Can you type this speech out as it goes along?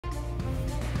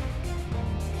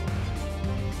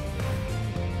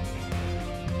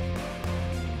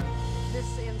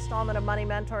installment of Money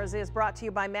Mentors is brought to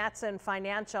you by Mattson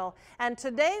Financial. And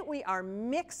today we are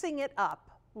mixing it up.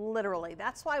 Literally.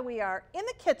 That's why we are in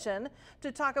the kitchen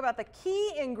to talk about the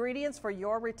key ingredients for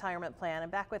your retirement plan.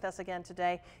 And back with us again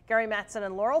today, Gary Mattson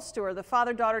and Laurel Stewart, the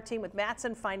father-daughter team with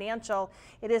Mattson Financial.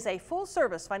 It is a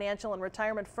full-service financial and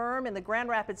retirement firm in the Grand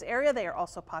Rapids area. They are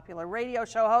also popular radio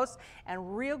show hosts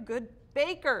and real good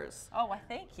bakers. Oh, well,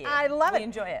 thank you. I love it. We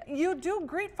enjoy it. You do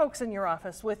greet folks in your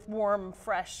office with warm,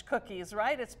 fresh cookies,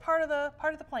 right? It's part of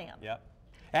the plan. Yep.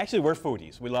 Actually, we're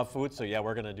foodies. We love food, so yeah,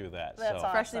 we're going to do that. That's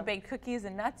awesome. Freshly baked cookies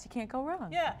and nuts, you can't go wrong.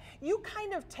 Yeah, you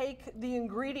kind of take the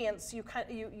ingredients, you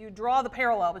draw the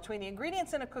parallel between the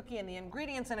ingredients in a cookie and the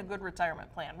ingredients in a good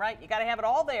retirement plan, right? You got to have it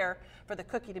all there for the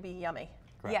cookie to be yummy.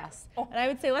 Correct. Yes, and I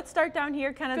would say let's start down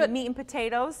here, kind of the meat and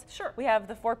potatoes. Sure. We have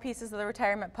the 4 pieces of the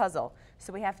retirement puzzle.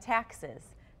 So we have taxes,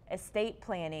 estate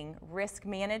planning, risk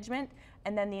management,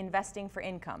 and then the investing for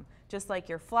income. Just like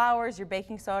your flours, your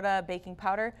baking soda, baking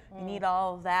powder, you need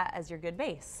all of that as your good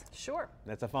base. Sure.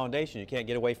 That's a foundation. You can't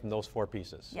get away from those 4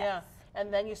 pieces. Yes. Yeah,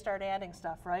 and then you start adding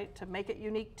stuff, right, to make it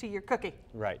unique to your cookie.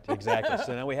 Right, exactly.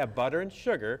 So now we have butter and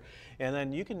sugar, and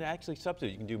then you can actually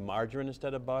substitute. You can do margarine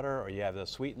instead of butter, or you have the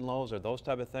sweetened loaves or those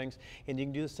type of things, and you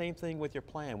can do the same thing with your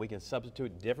plan. We can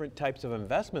substitute different types of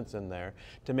investments in there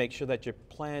to make sure that your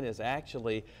plan is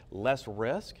actually less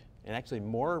risk and actually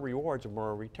more rewards or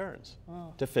more returns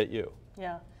to fit you.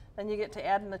 Yeah, then you get to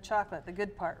add in the chocolate, the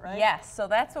good part, right? Yes, so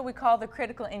that's what we call the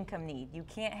critical income need. You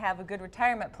can't have a good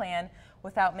retirement plan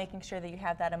without making sure that you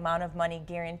have that amount of money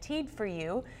guaranteed for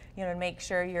you, to make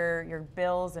sure your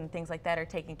bills and things like that are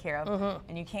taken care of.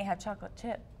 And you can't have chocolate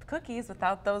chip cookies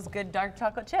without those good dark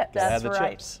chocolate chips. That's the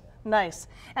right. chips. Nice.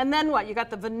 And then what? You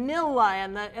got the vanilla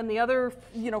and the other,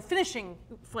 finishing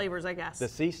flavors, I guess. The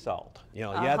sea salt. You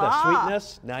have the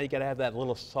sweetness. Now you got to have that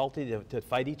little salty to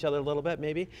fight each other a little bit,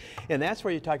 maybe. And that's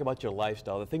where you talk about your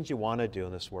lifestyle, the things you want to do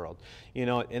in this world.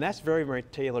 And that's very, very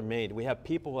tailor-made. We have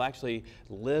people who actually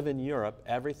live in Europe.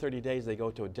 Every 30 days they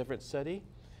go to a different city,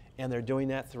 and they're doing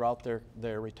that throughout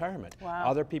their retirement. Wow.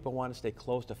 Other people want to stay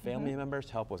close to family members,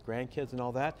 help with grandkids and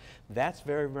all that. That's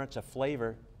very much a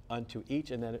flavor unto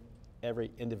each and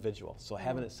every individual. So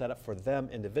having it set up for them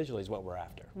individually is what we're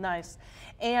after. Nice.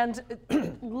 And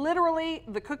literally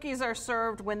the cookies are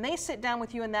served when they sit down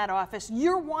with you in that office.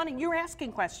 You're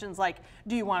asking questions like,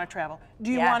 do you want to travel?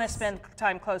 Do you want to spend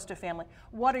time close to family?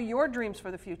 What are your dreams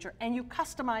for the future? And you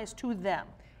customize to them.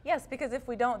 Yes, because if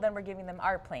we don't, then we're giving them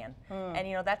our plan.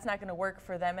 And that's not going to work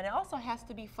for them. And it also has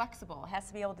to be flexible. It has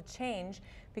to be able to change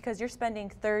because you're spending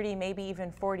 30, maybe even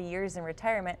 40 years in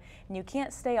retirement, and you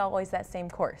can't stay always that same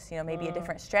course. Maybe a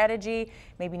different strategy,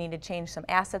 maybe need to change some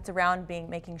assets around,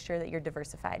 making sure that you're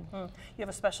diversified. You have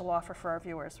a special offer for our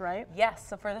viewers, right? Yes,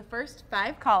 so for the first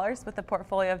 5 callers with a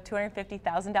portfolio of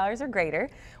 $250,000 or greater,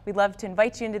 we'd love to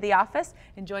invite you into the office,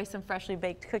 enjoy some freshly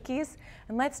baked cookies,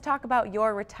 and let's talk about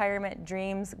your retirement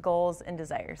dreams, goals, and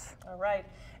desires. All right.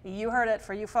 You heard it.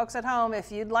 For you folks at home,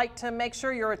 if you'd like to make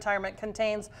sure your retirement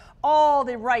contains all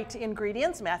the right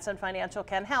ingredients, Mattson Financial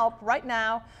can help. Right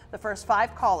now, the first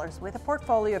 5 callers with a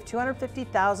portfolio of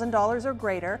 $250,000 or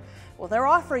greater, well, they're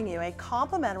offering you a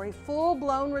complimentary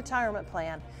full-blown retirement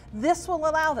plan. This will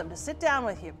allow them to sit down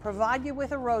with you, provide you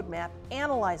with a roadmap,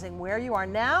 analyzing where you are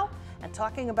now and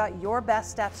talking about your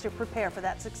best steps to prepare for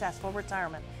that successful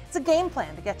retirement. It's a game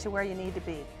plan to get you where you need to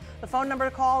be. The phone number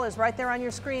to call is right there on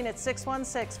your screen. It's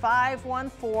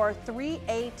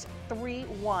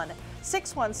 616-514-3831.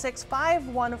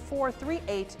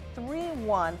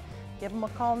 616-514-3831. Give them a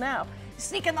call now.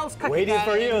 Sneaking those cookies. Waiting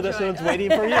for you. This one's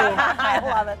waiting for you. I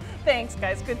love it. Thanks,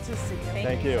 guys. Good to see you.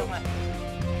 Thank you so much.